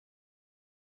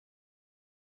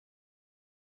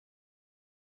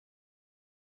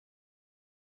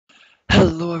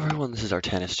Hello everyone, this is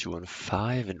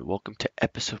Artanis215 and welcome to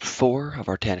episode 4 of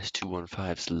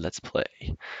Artanis215's Let's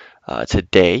Play.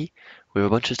 Today, we have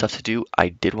a bunch of stuff to do. I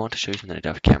did want to show you something I did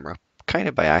off camera, kind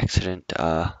of by accident.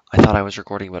 I thought I was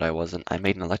recording, but I wasn't. I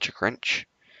made an electric wrench,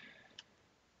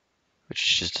 which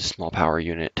is just a small power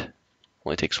unit,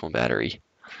 only takes one battery,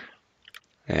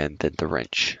 and then the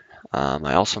wrench.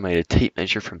 I also made a tape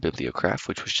measure from Bibliocraft,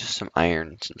 which was just some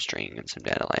iron, some string, and some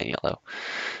dandelion yellow.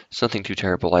 It's nothing too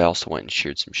terrible. I also went and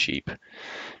sheared some sheep.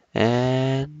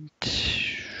 And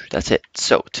that's it.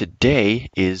 So today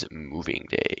is moving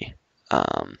day.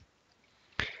 Um,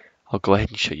 I'll go ahead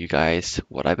and show you guys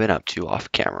what I've been up to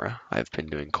off camera. I've been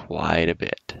doing quite a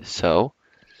bit. So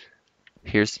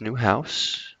here's the new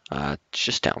house. It's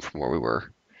just down from where we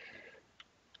were.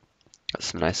 Got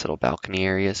some nice little balcony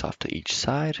areas off to each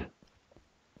side.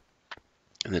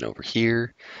 And then over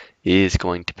here is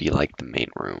going to be like the main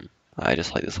room. I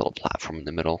just like this little platform in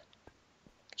the middle.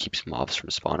 Keeps mobs from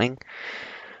spawning.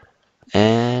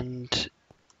 And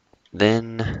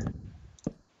then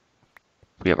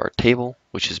we have our table,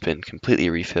 which has been completely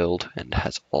refilled and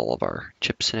has all of our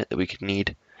chips in it that we could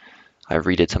need. I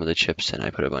redid some of the chips and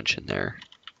I put a bunch in there.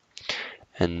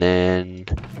 And then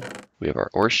we have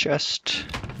our ore chest,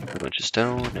 a bunch of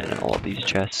stone, and all of these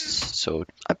chests. So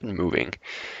I've been moving.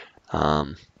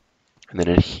 And then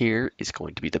in here is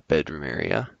going to be the bedroom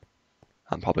area.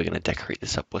 I'm probably going to decorate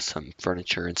this up with some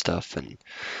furniture and stuff. And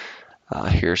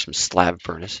here are some slab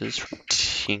furnaces from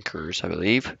Tinkers, I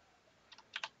believe.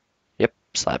 Yep,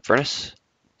 slab furnace.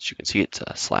 As you can see, it's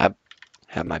a slab.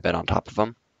 I have my bed on top of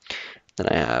them. Then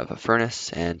I have a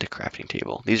furnace and a crafting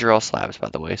table. These are all slabs, by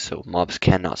the way, so mobs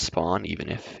cannot spawn even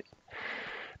if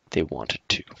they wanted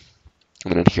to.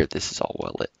 And then here, this is all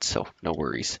well lit, so no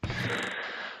worries.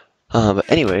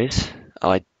 But anyways,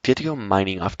 I did go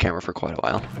mining off camera for quite a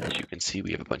while. As you can see,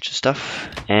 we have a bunch of stuff,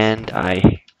 and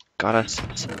I got us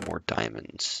some more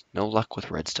diamonds. No luck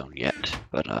with redstone yet,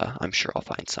 but I'm sure I'll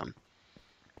find some.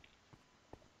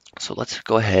 So let's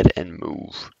go ahead and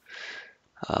move.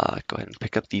 Go ahead and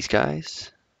pick up these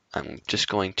guys. I'm just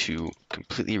going to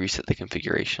completely reset the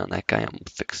configuration on that guy. I'll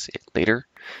fix it later.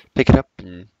 Pick it up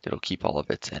and it'll keep all of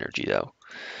its energy though.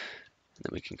 And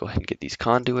then we can go ahead and get these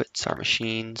conduits, our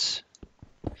machines,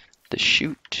 the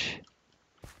chute,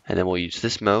 and then we'll use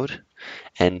this mode.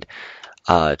 And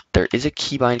there is a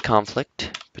keybind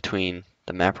conflict between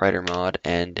the MapWriter mod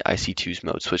and IC2's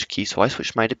mode switch key. So I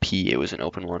switched mine to P. It was an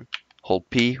open one. Hold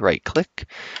P, right click.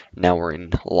 Now we're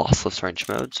in lossless wrench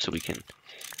mode, so we can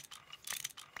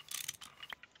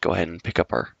go ahead and pick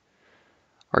up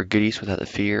our goodies without the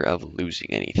fear of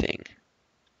losing anything.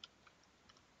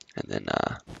 And then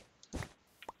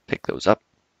pick those up.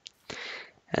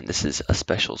 And this is a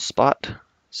special spot,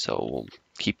 so we'll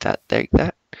keep that like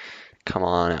that. Come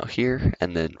on out here,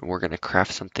 and then we're going to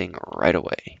craft something right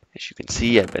away. As you can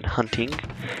see, I've been hunting.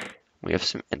 We have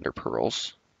some ender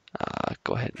pearls.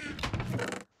 Go ahead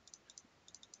and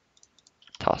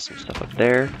toss some stuff up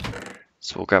there.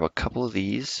 So we'll grab a couple of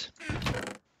these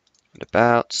and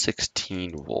about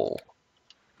 16 wool.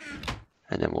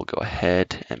 And then we'll go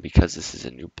ahead, and because this is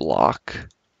a new block,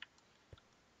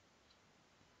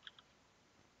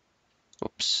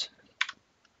 oops,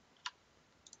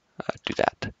 do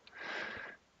that.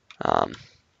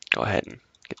 Go ahead and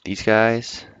get these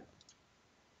guys,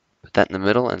 put that in the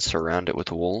middle and surround it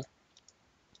with wool.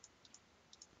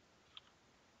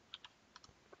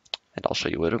 And I'll show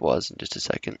you what it was in just a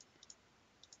second.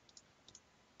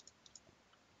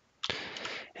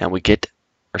 And we get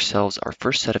ourselves our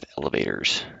first set of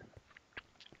elevators.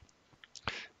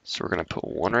 So we're going to put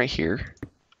one right here,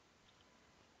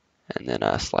 and then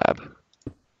a slab.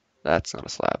 That's not a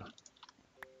slab.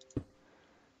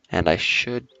 And I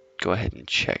should go ahead and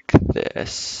check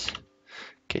this.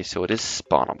 Okay, so it is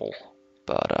spawnable,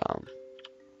 but I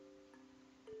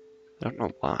don't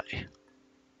know why.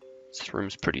 This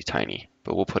room's pretty tiny,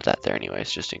 but we'll put that there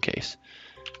anyways, just in case.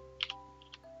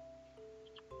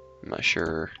 I'm not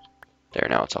sure. There,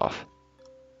 now it's off.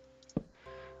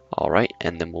 Alright,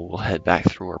 and then we'll head back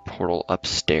through our portal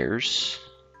upstairs.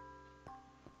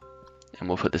 And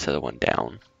we'll put this other one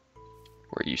down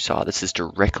where you saw. This is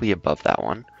directly above that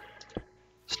one.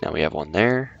 So now we have one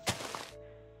there.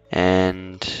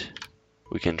 And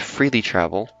we can freely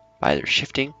travel by either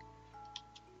shifting.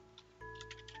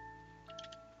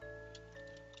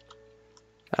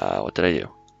 What did I do?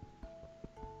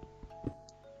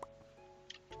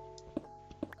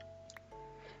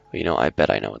 Well, you know, I bet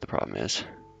I know what the problem is.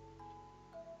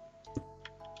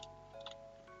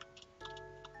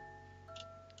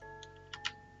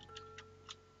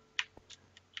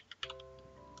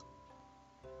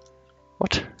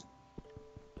 What?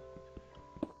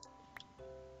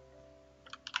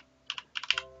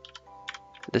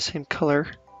 the same color.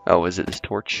 Oh, is it this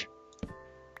torch?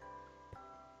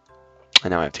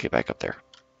 And now I have to get back up there.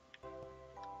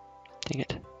 Dang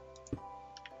it.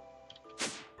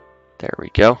 There we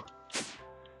go.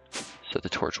 So the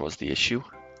torch was the issue.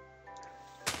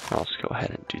 I'll just go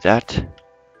ahead and do that.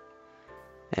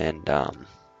 And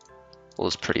we'll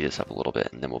just pretty this up a little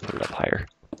bit, and then we'll put it up higher.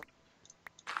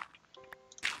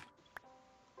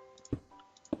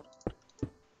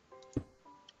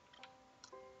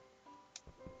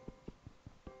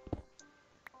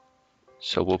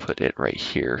 So we'll put it right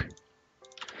here.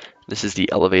 This is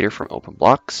the elevator from Open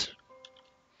Blocks,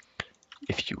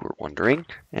 if you were wondering.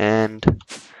 And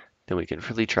then we can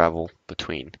freely travel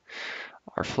between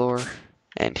our floor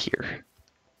and here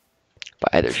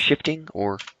by either shifting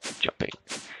or jumping.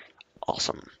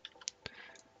 Awesome.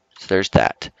 So there's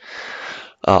that.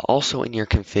 Also in your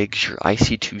configs, your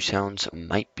IC2 sounds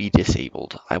might be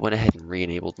disabled. I went ahead and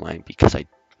re-enabled mine because I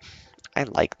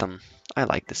like them. I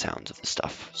like the sounds of the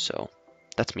stuff. So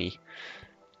that's me.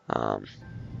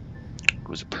 It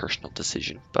was a personal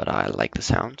decision, but I like the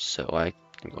sounds, so I'm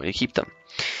going to keep them.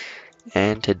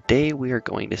 And today we are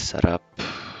going to set up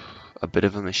a bit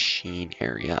of a machine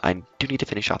area. I do need to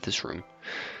finish off this room.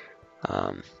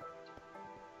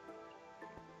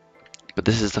 But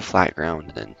this is the flat ground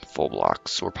and then full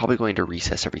blocks, so we're probably going to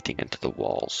recess everything into the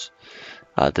walls.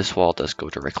 This wall does go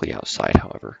directly outside,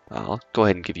 however. I'll go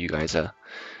ahead and give you guys a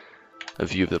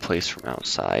view of the place from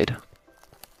outside.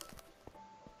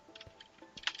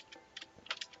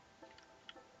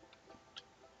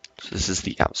 So this is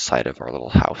the outside of our little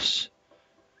house.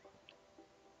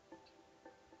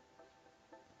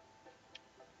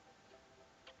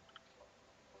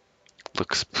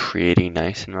 Looks pretty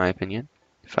nice in my opinion,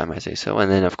 if I might say so.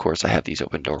 And then of course I have these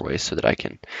open doorways so that I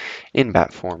can, in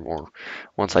bat form or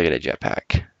once I get a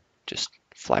jetpack, just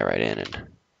fly right in and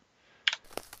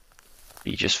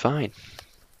be just fine.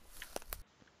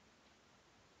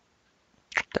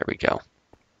 There we go.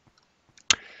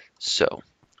 So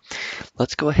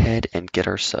let's go ahead and get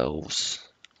ourselves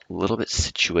a little bit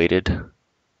situated.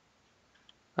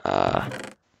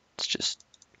 Let's just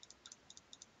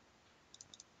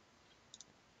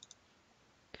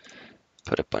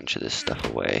put a bunch of this stuff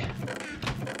away.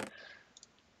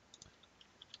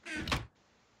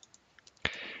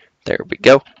 There we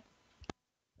go.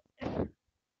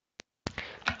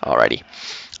 Alrighty.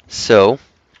 So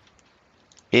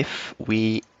if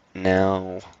we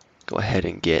now go ahead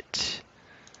and get,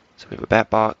 so we have a bat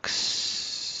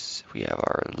box, we have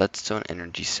our leadstone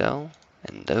energy cell,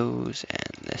 and those,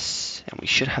 and this, and we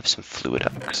should have some fluid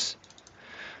ducts.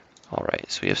 Alright,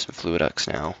 so we have some fluid ducts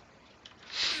now.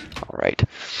 Alright,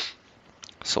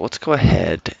 so let's go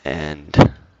ahead and,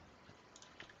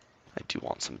 I do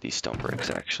want some of these stone bricks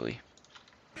actually.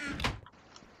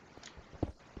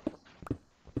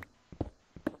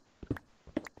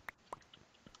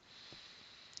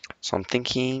 So I'm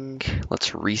thinking,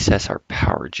 let's recess our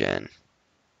power gen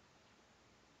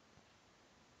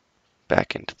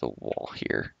back into the wall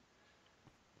here.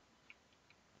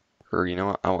 Or you know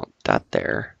what, I want that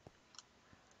there.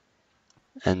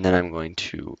 And then I'm going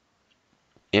to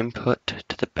input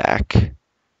to the back,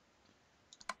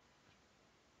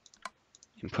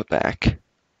 input back.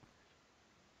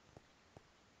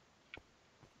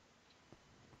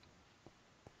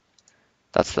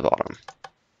 That's the bottom.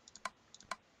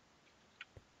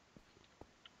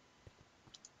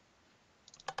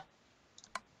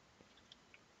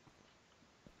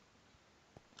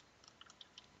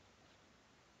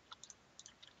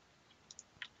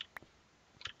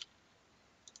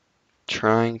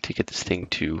 Trying to get this thing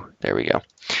to, there we go.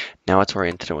 Now it's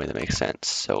oriented in a way that makes sense.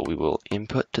 So we will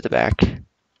input to the back. I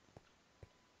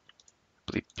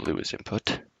believe blue is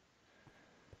input.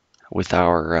 With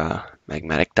our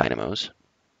magmatic dynamos.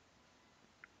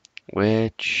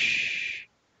 Which,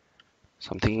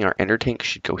 so I'm thinking our ender tank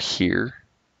should go here.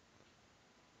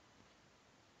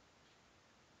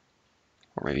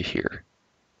 Or maybe here.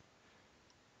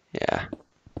 Yeah.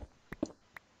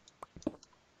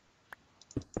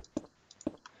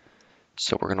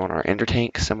 So we're going to want our ender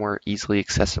tank somewhere easily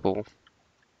accessible. And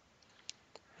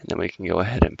then we can go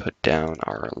ahead and put down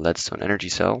our leadstone energy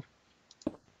cell.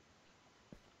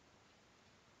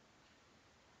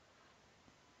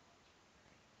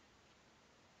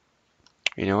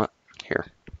 You know what? Here.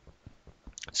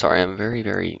 Sorry, I'm very,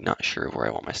 very not sure of where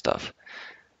I want my stuff.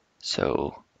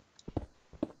 So,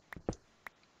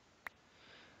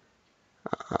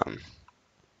 I'm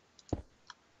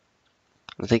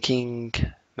thinking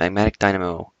magmatic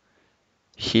dynamo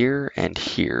here and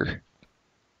here,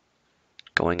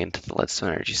 going into the leadstone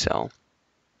energy cell.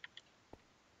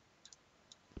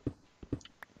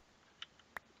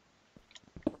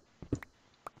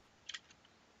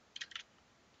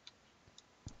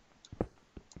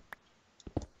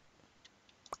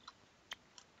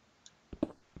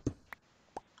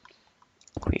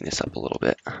 clean this up a little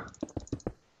bit.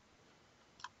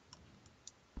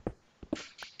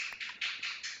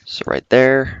 So right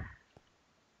there,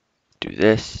 do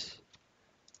this,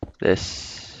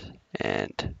 this,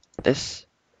 and this.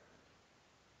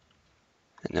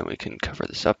 And then we can cover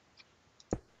this up.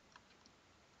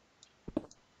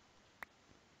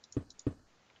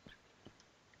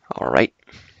 All right.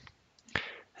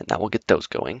 And now we'll get those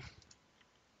going.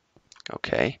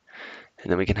 Okay. And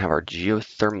then we can have our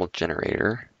geothermal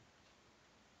generator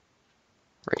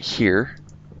right here.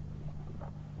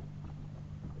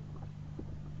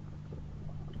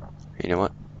 You know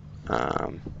what?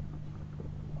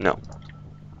 No.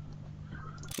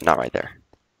 Not right there.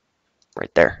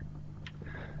 Right there.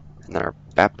 And then our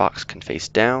bat box can face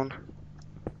down.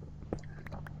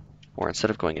 Or instead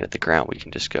of going in at the ground, we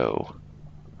can just go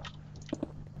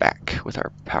back with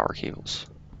our power cables.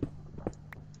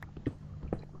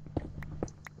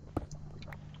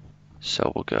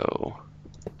 So we'll go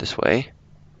this way.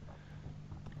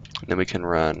 And then we can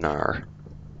run our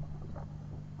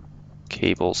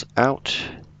cables out.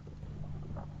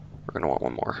 We're going to want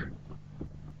one more.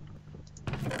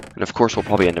 And of course, we'll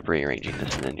probably end up rearranging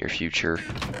this in the near future.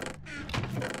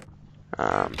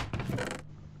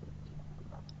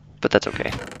 But that's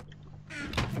okay.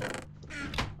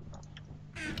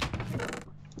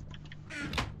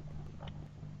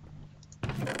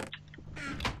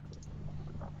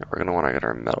 We're going to want to get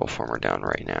our metal former down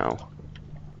right now.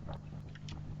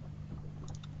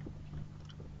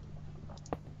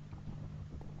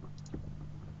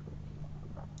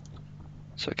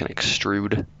 So it can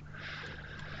extrude.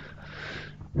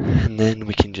 And then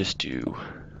we can just do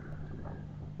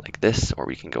like this, or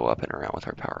we can go up and around with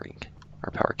our power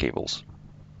cables.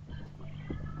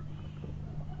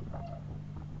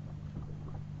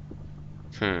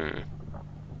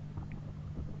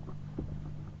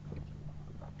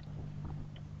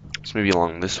 So maybe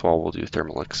along this wall we'll do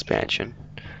thermal expansion.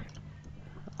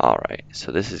 Alright,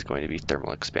 so this is going to be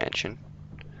thermal expansion.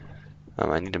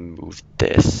 I need to move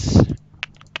this.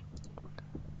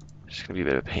 It's going to be a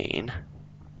bit of a pain.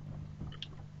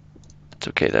 It's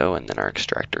okay though, and then our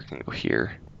extractor can go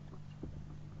here.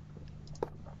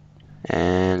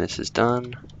 And this is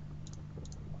done.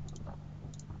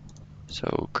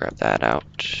 So grab that out,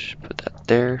 put that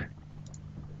there.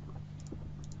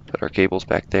 Put our cables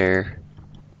back there.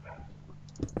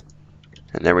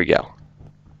 And there we go.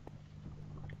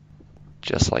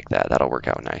 Just like that. That'll work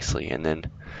out nicely. And then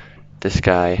this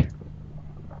guy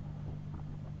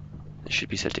should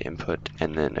be set to input.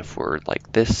 And then if we're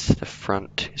like this, the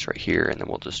front is right here, and then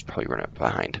we'll just probably run it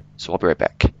behind. So I'll be right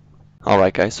back.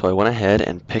 Alright guys, so I went ahead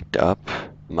and picked up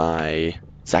my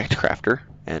Zact Crafter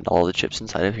and all the chips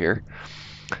inside of here.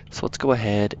 So let's go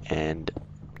ahead and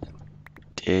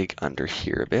dig under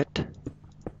here a bit.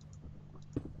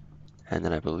 And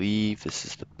then I believe this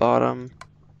is the bottom.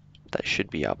 That should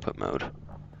be output mode.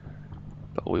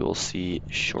 But we will see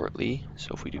shortly. So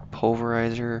if we do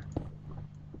pulverizer,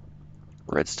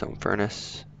 redstone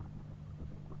furnace,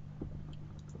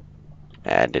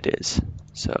 and it is.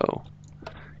 So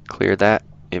clear that,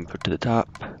 input to the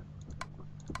top,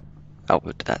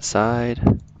 output to that side,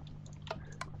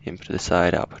 input to the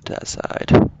side, output to that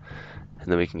side.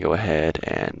 And then we can go ahead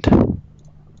and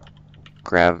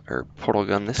grab or portal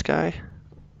gun this guy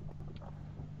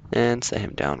and set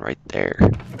him down right there.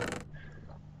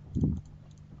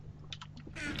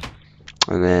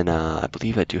 And then I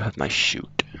believe I do have my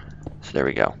chute. So there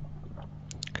we go.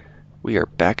 We are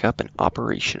back up and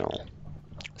operational.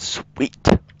 Sweet.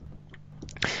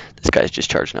 This guy's just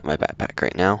charging up my backpack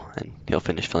right now, and he'll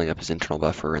finish filling up his internal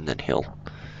buffer, and then he'll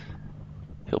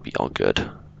be all good.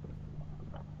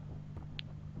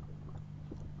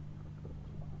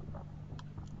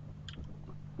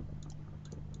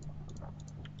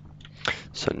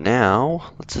 So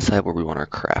now let's decide where we want our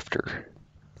crafter.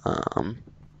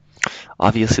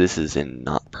 Obviously this is in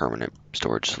not permanent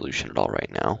storage solution at all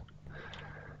right now.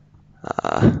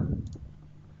 I'm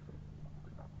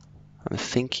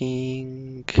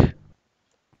thinking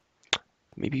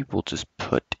maybe we'll just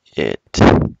put it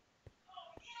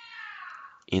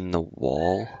in the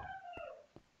wall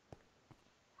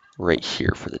right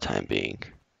here for the time being.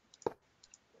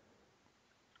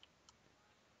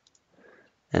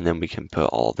 And then we can put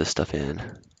all this stuff in.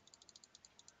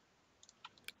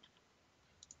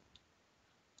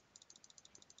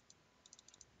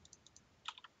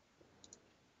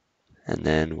 And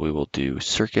then we will do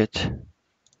circuit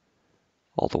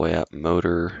all the way up,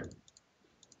 motor,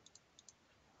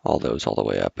 all those all the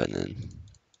way up, and then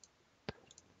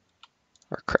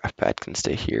our craft pad can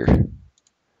stay here.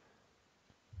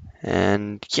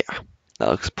 And yeah, that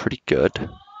looks pretty good.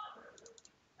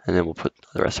 And then we'll put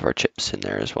the rest of our chips in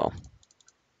there as well.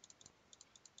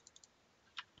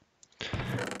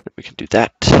 We can do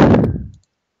that.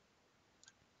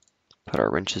 Put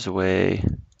our wrenches away.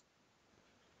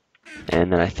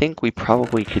 And then I think we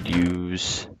probably could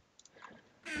use,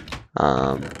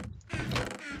 a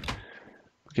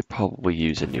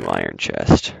new iron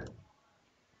chest.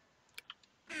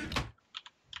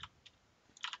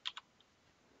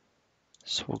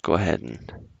 So we'll go ahead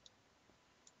and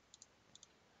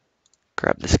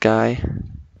grab this guy.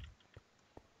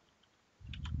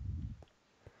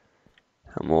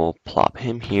 And we'll plop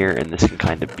him here, and this can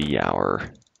kind of be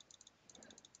our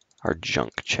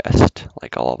junk chest,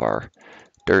 like all of our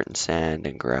dirt and sand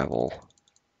and gravel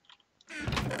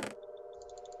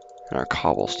and our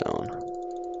cobblestone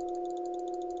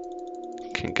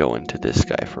can go into this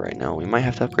guy for right now. We might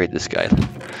have to upgrade this guy.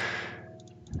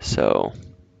 So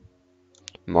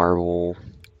marble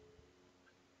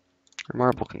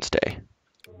can stay.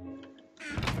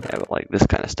 Yeah, but like this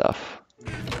kind of stuff.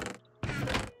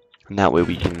 And that way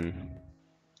we can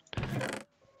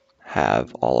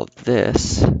have all of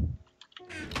this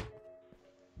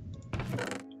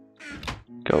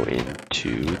go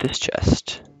into this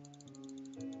chest.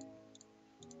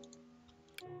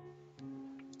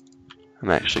 I'm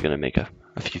actually going to make a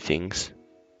few things.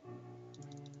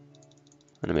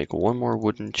 I'm going to make one more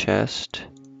wooden chest.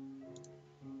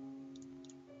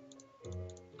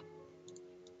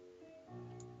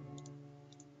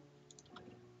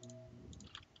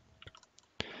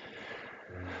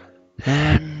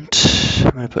 And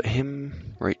I'm going to put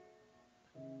him right.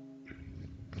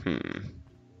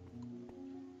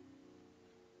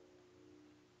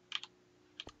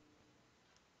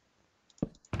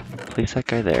 Place that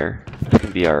guy there. This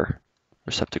can be our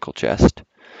receptacle chest.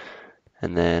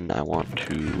 And then I want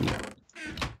to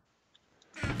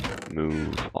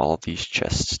move all of these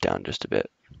chests down just a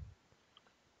bit.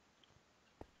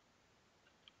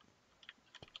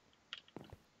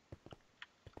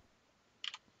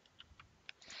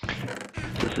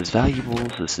 This is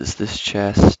valuables. This is this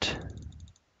chest.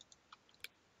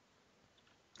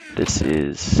 This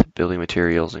is building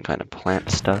materials and kind of plant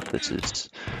stuff. This is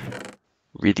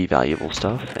really valuable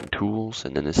stuff and tools.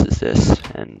 And then this is this.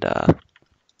 And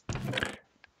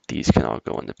these can all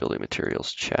go in the building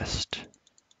materials chest.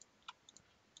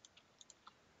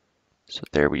 So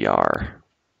there we are.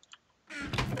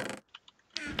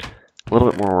 A little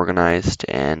bit more organized,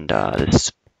 and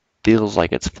this feels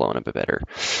like it's flown a bit better.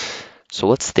 So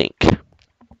let's think.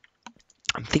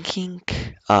 I'm thinking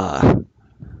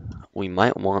we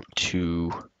might want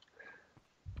to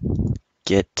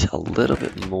get a little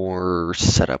bit more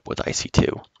set up with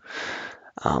IC2.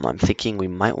 I'm thinking we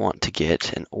might want to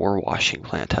get an ore washing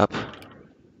plant up.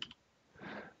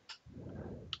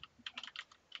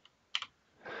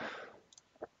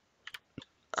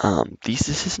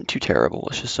 This isn't too terrible.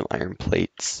 It's just some iron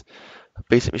plates, a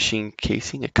basic machine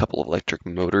casing, a couple of electric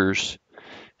motors,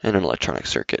 and an electronic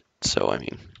circuit. So, I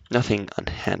mean, nothing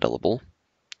unhandleable.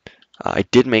 I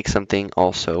did make something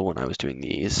also when I was doing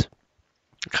these.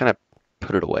 I kind of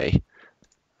put it away.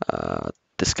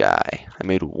 This guy. I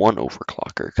made one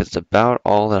overclocker because it's about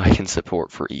all that I can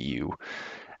support for EU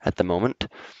at the moment.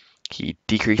 He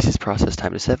decreases process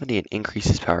time to 70 and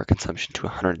increases power consumption to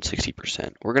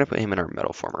 160%. We're going to put him in our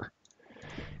metal former.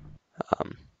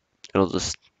 It'll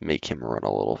just make him run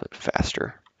a little bit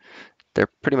faster. They're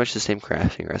pretty much the same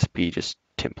crafting recipe, just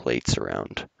templates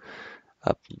around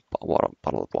a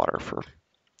bottle of water for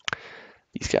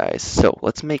these guys. So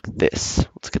let's make this.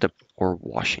 Let's get a ore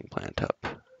washing plant up.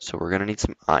 So we're going to need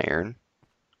some iron.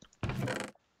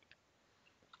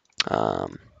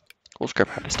 We'll scrap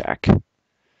half a stack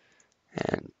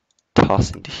and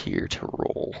toss into here to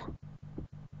roll.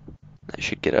 That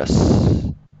should get us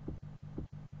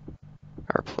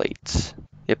our plates.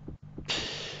 Yep.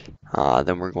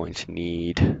 Then we're going to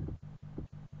need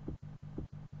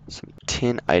some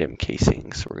tin item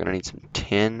casings. We're going to need some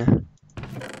tin.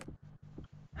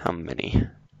 How many?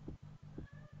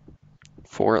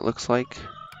 4 it looks like.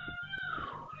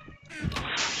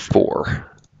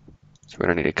 4. So we're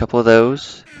going to need a couple of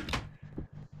those.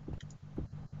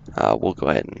 We'll go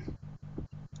ahead and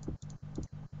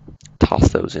toss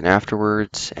those in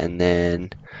afterwards. And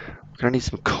then we're going to need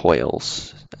some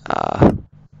coils.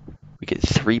 We get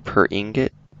 3 per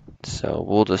ingot. So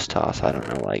we'll just toss, I don't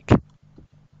know, like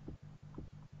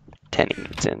 10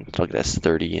 ingots in. So look, that's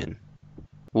 30 in.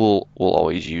 We'll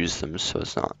always use them, so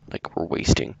it's not like we're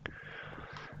wasting.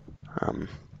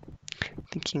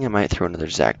 Thinking I might throw another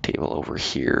Zack table over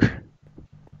here.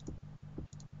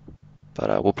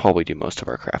 But we'll probably do most of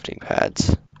our crafting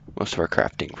pads. Most of our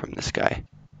crafting from this guy.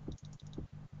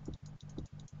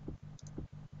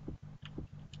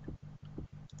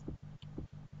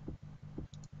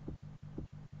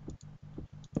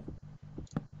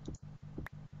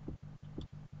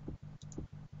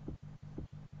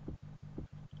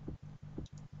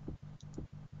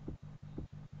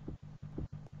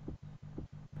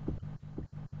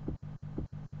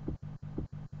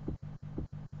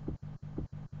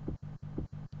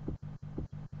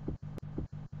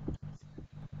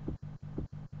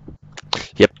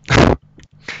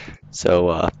 So,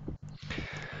 all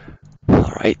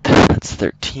right, that's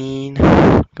 13.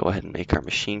 Go ahead and make our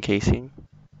machine casing.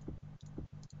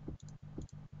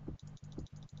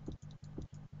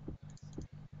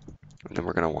 And then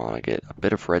we're going to want to get a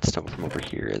bit of redstone from over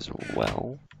here as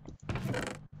well.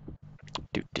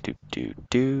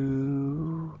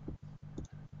 Do.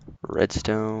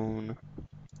 Redstone.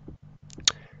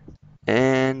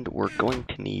 And we're going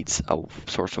to need a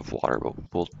source of water, but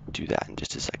we'll do that in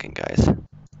just a second, guys.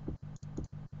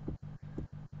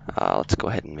 Let's go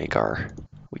ahead and make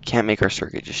we can't make our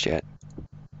circuit just yet.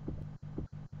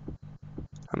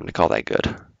 I'm going to call that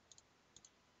good.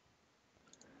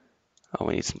 Oh,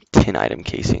 we need some tin item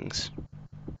casings.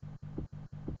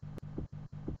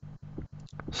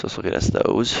 So this will get us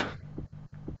those.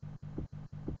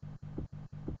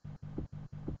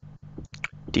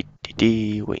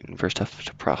 Waiting for stuff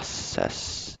to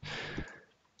process.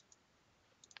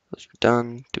 Those are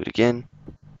done. Do it again.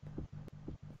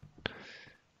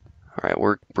 All right,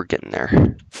 we're getting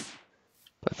there.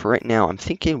 But for right now, I'm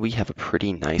thinking we have a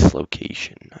pretty nice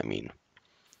location. I mean,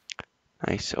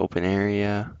 nice open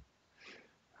area.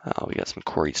 We got some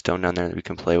quarried stone down there that we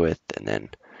can play with, and then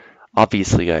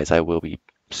obviously, guys, I will be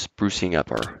sprucing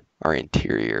up our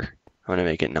interior. I'm gonna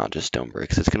make it not just stone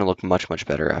bricks. It's gonna look much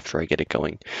better after I get it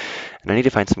going. And I need to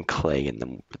find some clay, and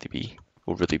then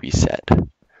we'll really be set. And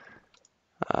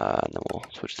then we'll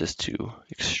switch this to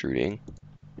extruding.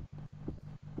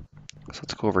 So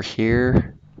let's go over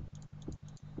here.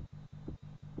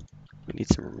 We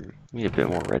need a bit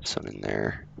more redstone in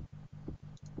there.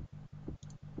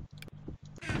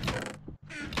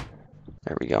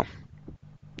 There we go.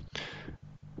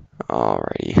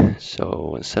 Alrighty,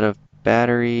 so instead of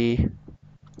battery,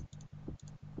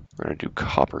 we're gonna do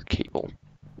copper cable.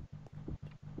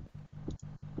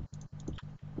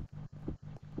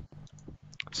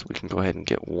 So we can go ahead and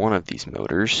get one of these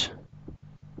motors,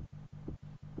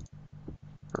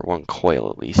 or one coil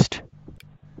at least.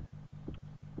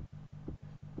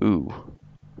 Ooh,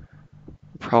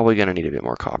 probably gonna need a bit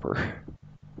more copper.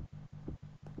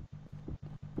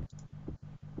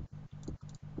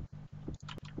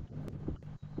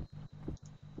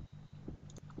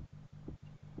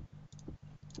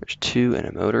 There's two and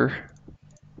a motor.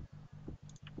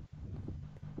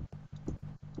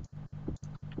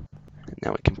 And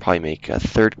now we can probably make a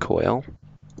third coil.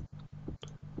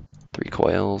 3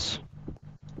 coils.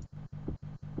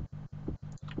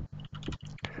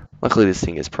 Luckily this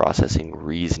thing is processing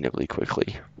reasonably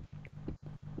quickly.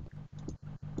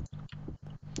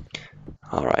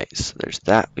 Alright, so there's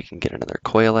that. We can get another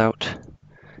coil out.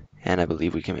 And I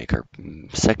believe we can make our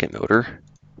second motor.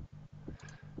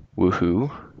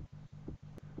 Woohoo.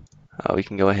 We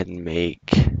can go ahead and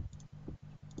make a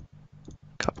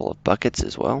couple of buckets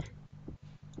as well.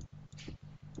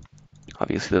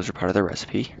 Obviously those are part of the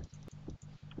recipe.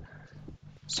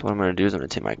 So what I'm going to do is I'm going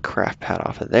to take my craft pad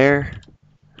off of there.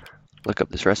 Look up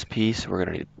this recipe. So we're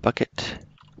going to need a bucket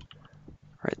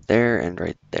right there and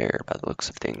right there by the looks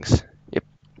of things. Yep.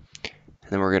 And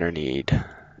then we're going to need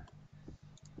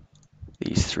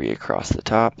these 3 across the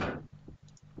top.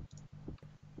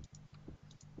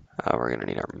 We're going to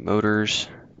need our motors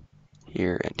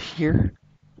here and here.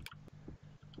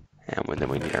 And then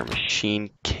we need our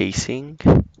machine casing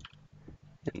in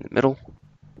the middle.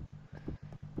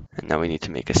 And now we need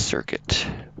to make a circuit.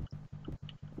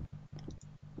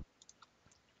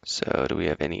 So do we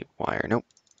have any wire? Nope.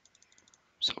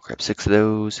 So we'll grab 6 of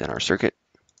those in our circuit.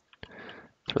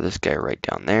 Throw this guy right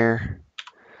down there.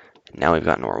 And now we've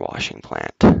got an ore washing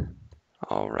plant.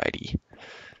 Alrighty.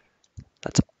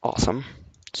 That's awesome.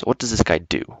 So what does this guy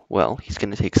do? Well, he's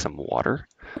going to take some water,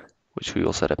 which we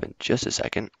will set up in just a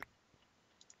second.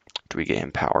 Do we get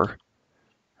him power?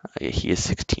 Yeah, he is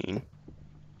 16.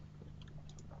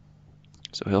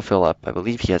 So he'll fill up. I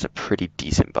believe he has a pretty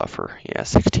decent buffer. Yeah,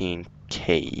 16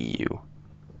 KEU.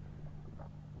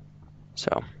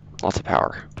 So lots of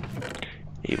power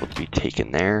able to be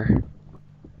taken there.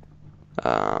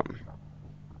 And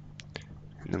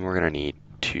then we're going to need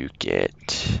to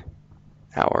get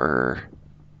our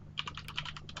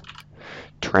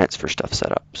transfer stuff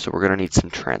set up. So we're going to need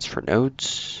some transfer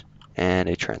nodes and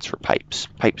a transfer pipes.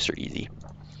 Pipes are easy.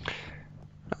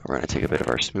 We're going to take a bit of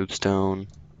our smooth stone.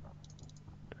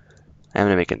 I'm going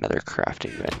to make another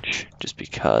crafting bench just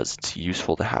because it's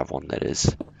useful to have one that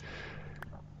is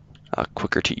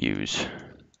quicker to use.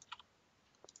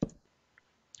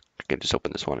 I can just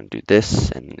open this one and do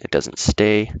this, and it doesn't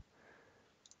stay.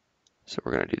 So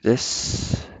we're going to do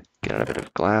this, get out a bit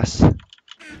of glass,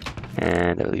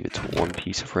 and I believe it's 1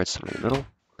 piece of redstone in the middle.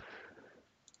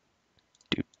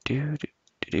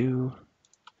 Do.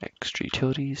 extra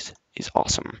utilities is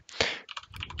awesome.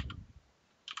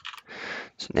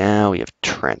 So now we have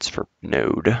transfer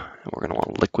node, and we're going to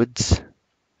want liquids.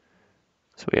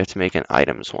 So we have to make an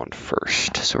items one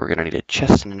first. So we're going to need a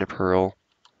chest and ender pearl.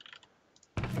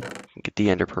 Get the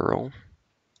ender pearl,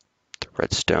 the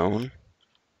redstone,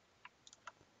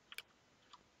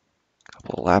 a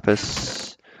couple of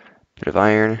lapis, bit of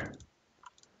iron,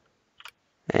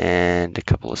 and a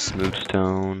couple of smooth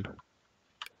stone,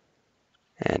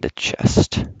 and a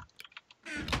chest.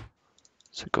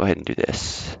 So go ahead and do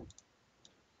this.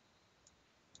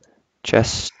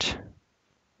 Chest,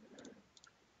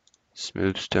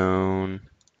 smooth stone,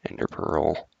 ender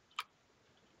pearl,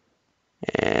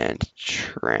 and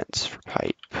transfer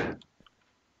pipe.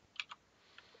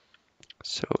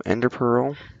 So ender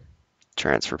pearl,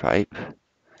 transfer pipe,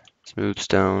 smooth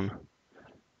stone,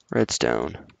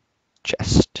 redstone,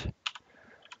 chest.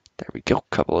 There we go,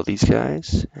 a couple of these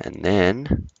guys. And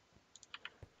then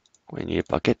we need a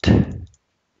bucket.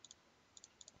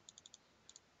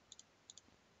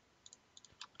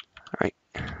 Alright,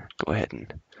 go ahead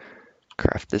and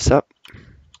craft this up.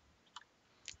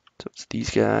 So it's these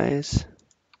guys,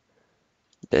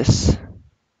 this,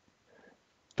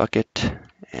 bucket,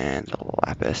 and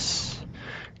lapis.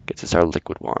 Gets us our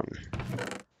liquid one.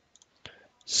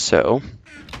 So,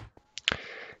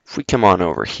 if we come on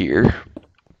over here,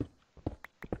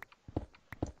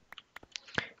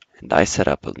 and I set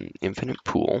up an infinite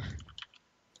pool,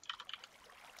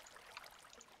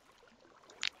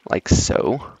 like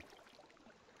so.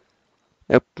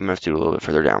 Nope, I'm going to have to do it a little bit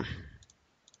further down.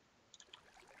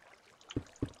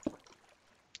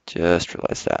 Just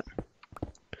realized that.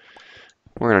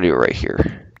 We're going to do it right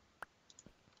here.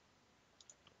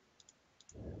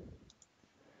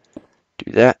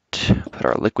 Do that, put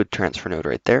our liquid transfer node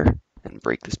right there, and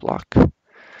break this block.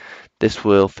 This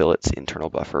will fill its internal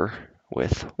buffer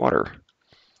with water,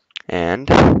 and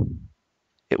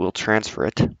it will transfer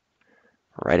it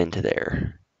right into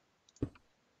there.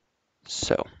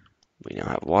 So, we now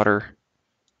have water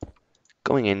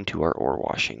going into our ore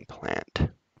washing plant.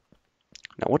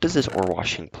 Now, what does this ore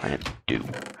washing plant do?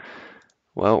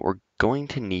 Well, we're going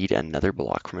to need another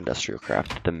block from Industrial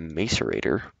Craft, the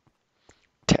macerator,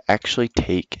 to actually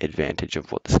take advantage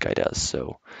of what this guy does.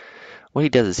 So what he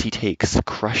does is he takes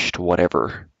crushed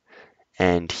whatever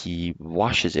and he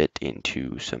washes it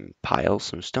into some piles,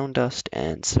 some stone dust,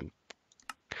 and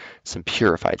some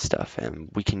purified stuff. And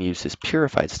we can use this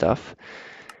purified stuff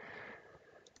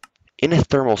in a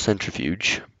thermal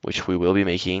centrifuge, which we will be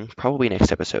making probably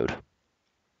next episode.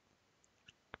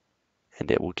 And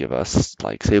it will give us,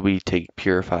 like, say we take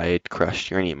purified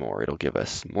crushed uranium ore, it'll give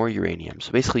us more uranium.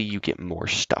 So basically you get more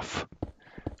stuff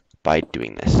by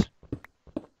doing this.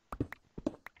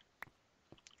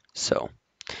 So,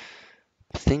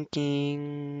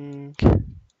 thinking, yeah,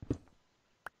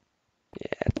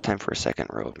 it's time for a second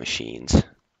row of machines. I'm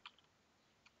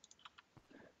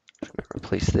gonna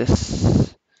replace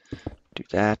this, do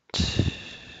that,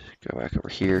 go back over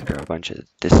here, grab a bunch of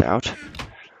this out.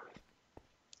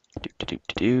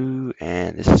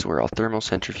 And this is where our thermal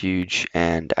centrifuge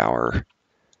and our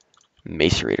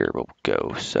macerator will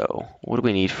go. So what do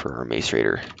we need for our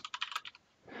macerator?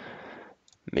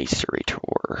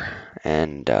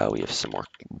 And we have some more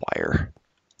wire.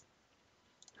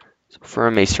 So for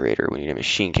a macerator, we need a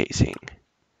machine casing.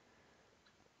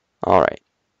 All right,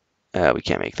 we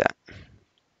can't make that.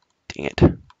 Dang it.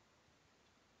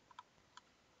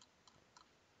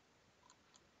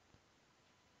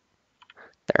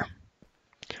 There.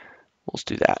 Let's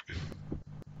do that.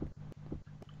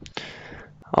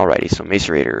 Alrighty, so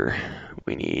macerator,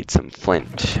 we need some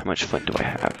flint. How much flint do I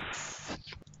have?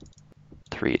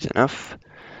 3 is enough.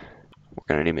 We're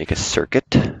going to need to make a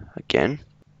circuit again.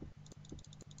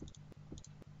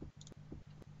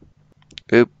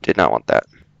 Oop, did not want that.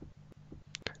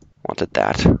 Wanted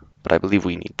that, but I believe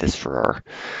we need this for our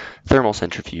thermal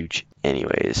centrifuge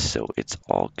anyways, so it's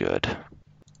all good.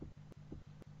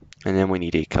 And then we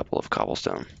need a couple of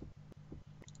cobblestone.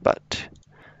 But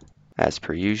as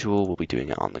per usual, we'll be doing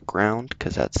it on the ground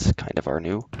because that's kind of our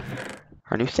new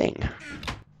thing.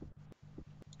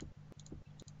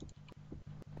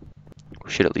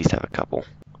 We should at least have a couple.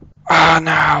 Ah,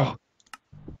 no!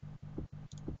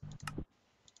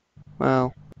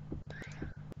 Well,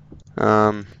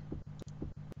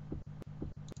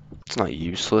 it's not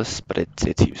useless, but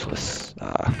it's useless.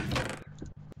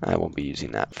 I won't be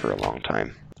using that for a long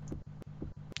time.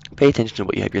 Pay attention to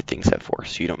what you have your thing set for,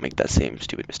 so you don't make that same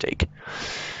stupid mistake.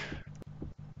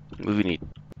 We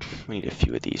need a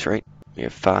few of these, right? We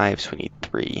have 5, so we need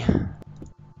 3.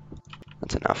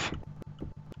 That's enough.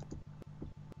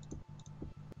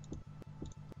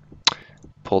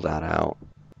 pull that out.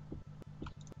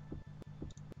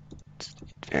 It's the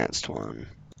advanced one.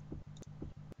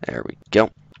 There we go.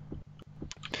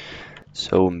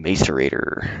 So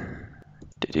macerator.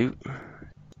 Do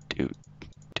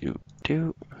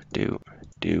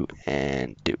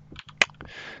and do.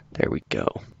 There we go.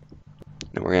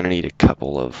 Then we're gonna need a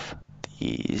couple of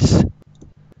these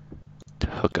to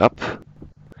hook up.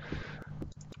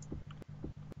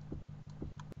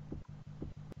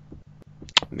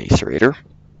 Macerator.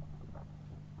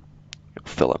 It'll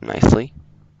fill up nicely.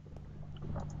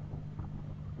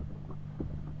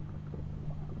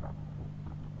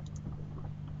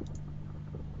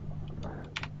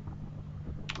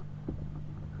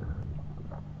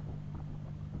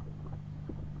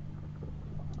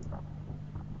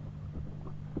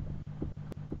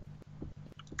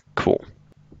 Cool.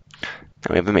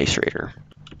 Now we have a macerator.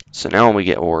 So now when we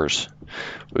get ores,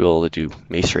 we will do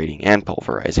macerating and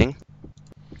pulverizing.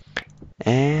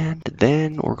 And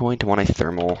then we're going to want a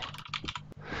thermal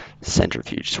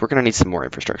centrifuge. So we're going to need some more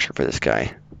infrastructure for this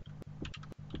guy.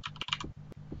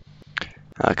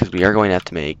 Because we are going to have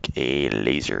to make a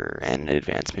laser and an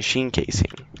advanced machine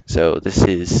casing. So this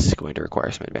is going to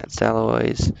require some advanced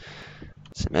alloys,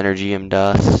 some energium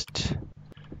dust,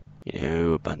 you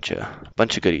know, a bunch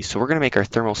of goodies. So we're going to make our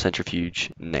thermal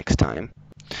centrifuge next time,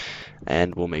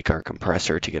 and we'll make our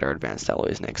compressor to get our advanced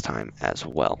alloys next time as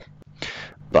well.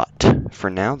 But for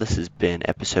now, this has been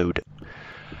episode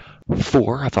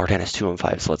 4 of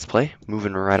Artanis215's Let's Play.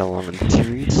 Moving right along in the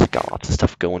series. Got lots of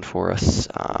stuff going for us.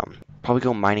 Probably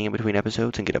go mining in between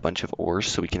episodes and get a bunch of ores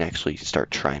so we can actually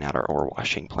start trying out our ore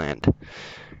washing plant.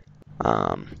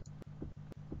 But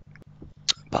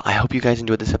I hope you guys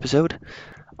enjoyed this episode.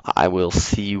 I will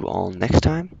see you all next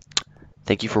time.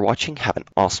 Thank you for watching. Have an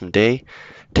awesome day.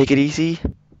 Take it easy.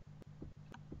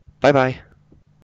 Bye-bye.